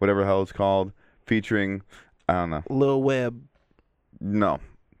 whatever the hell it's called, featuring. I don't know. Lil Web. No,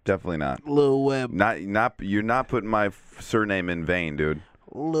 definitely not. Lil Web. Not. You're not putting my surname in vain, dude.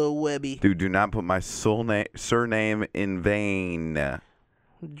 Lil Webby. Dude, do not put my surname in vain.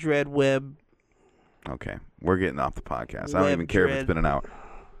 Dread Web. Okay, we're getting off the podcast. I don't even care if it's been an hour.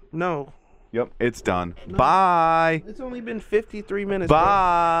 No. Yep, it's done. No. Bye. It's only been 53 minutes.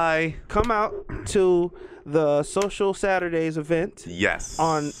 Bye. Bro. Come out to the Social Saturdays event. Yes.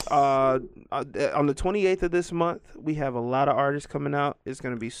 On the 28th of this month, we have a lot of artists coming out. It's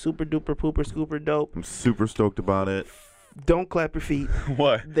gonna be super duper pooper scooper dope. I'm super stoked about it. Don't clap your feet.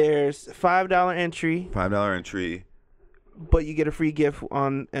 What? There's $5 entry. $5 entry. But you get a free gift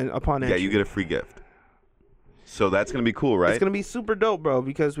upon entry. Yeah, you get a free gift. So that's gonna be cool, right? It's gonna be super dope, bro,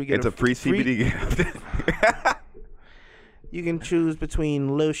 because we get it's a free CBD gift. You can choose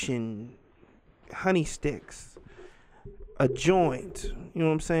between lotion, honey sticks, a joint. You know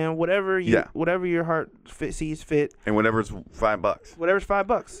what I'm saying? Whatever your heart sees fit. And whatever's $5. Whatever's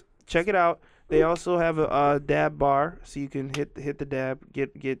 $5. Check it out. They also have a dab bar, so you can hit the dab,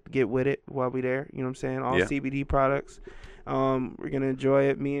 get with it while we there. You know what I'm saying? All CBD products. We're gonna enjoy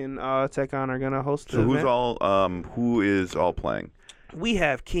it. Me and Tekon are gonna host the event. Who is all playing? We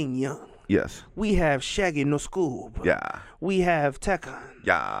have King Young. Yes. We have Shaggy No Scoob. Yeah. We have Tekon.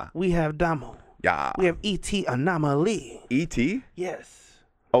 Yeah. We have Damo. Yeah. We have E.T. Anomaly. E.T.? Yes.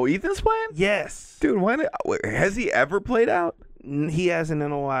 Oh, Ethan's playing? Yes. Dude, has he ever played out? He hasn't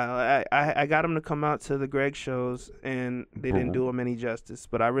in a while. I got him to come out to the Greg shows, and they didn't do him any justice.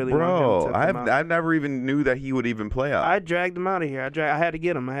 But I really want him to come out. I never even knew that he would even play out. I dragged him out of here. I had to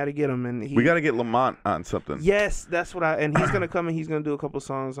get him. and we got to get Lamont on something. Yes, that's what and he's gonna come and he's gonna do a couple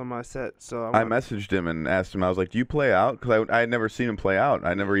songs on my set. So I messaged him and asked him. I was like, "Do you play out?" Because I had never seen him play out.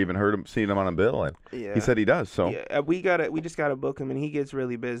 I never even seen him on a bill. And he said he does. So yeah, we just gotta book him, and he gets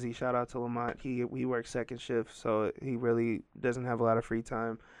really busy. Shout out to Lamont. He works second shift, so he really doesn't have a lot of free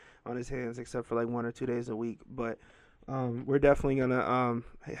time on his hands except for like 1 or 2 days a week. But we're definitely gonna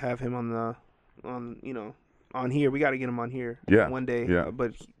have him on here. We got to get him on here one day. Yeah.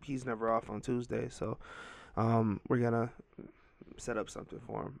 But he's never off on Tuesday, so we're gonna set up something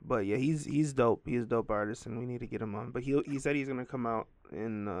for him. But yeah, he's dope. He's a dope artist, and we need to get him on. But he said he's gonna come out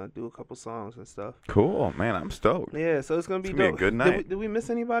and do a couple songs and stuff. Cool, man. I'm stoked. Yeah, so it's gonna be dope. Be a good night. Did we miss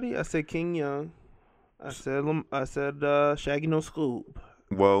anybody? I said King Young. I said Shaggy No Scoob.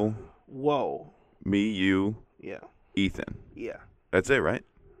 Whoa. Me, you. Yeah. Ethan. Yeah. That's it, right?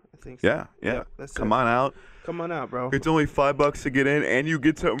 I think so. Yeah. That's Come on out. Come on out, bro. It's only $5 to get in, and you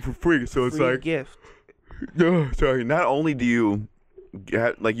get something for free. So it's free like gift. Sorry. Not only do you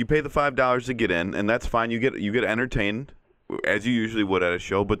you pay the $5 to get in, and that's fine. You get entertained as you usually would at a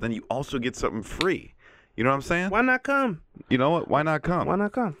show, but then you also get something free. You know what I'm saying? Why not come? You know what? Why not come? Why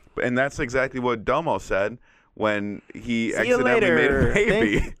not come? And that's exactly what Domo said when he See accidentally you later. made a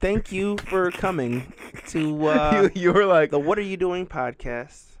baby. Thank you for coming to you were like the What Are You Doing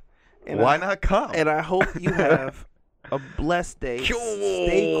podcast. And why not come? And I hope you have a blessed day.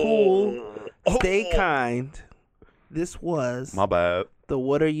 Stay cool. Stay kind. This was my bad. The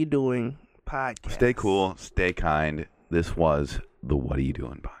What Are You Doing podcast. Stay cool. Stay kind. This was the What Are You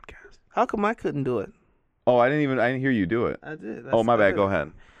Doing podcast. How come I couldn't do it? Oh, I didn't hear you do it. I did. Oh, my bad. Go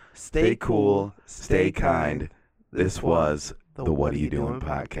ahead. Stay cool. Stay kind. This was the What Are You Doing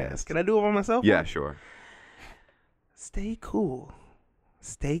podcast. Can I do it by myself? Yeah, sure. stay cool,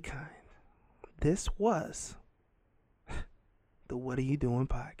 stay kind. This was the What Are You Doing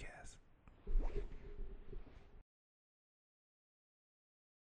podcast.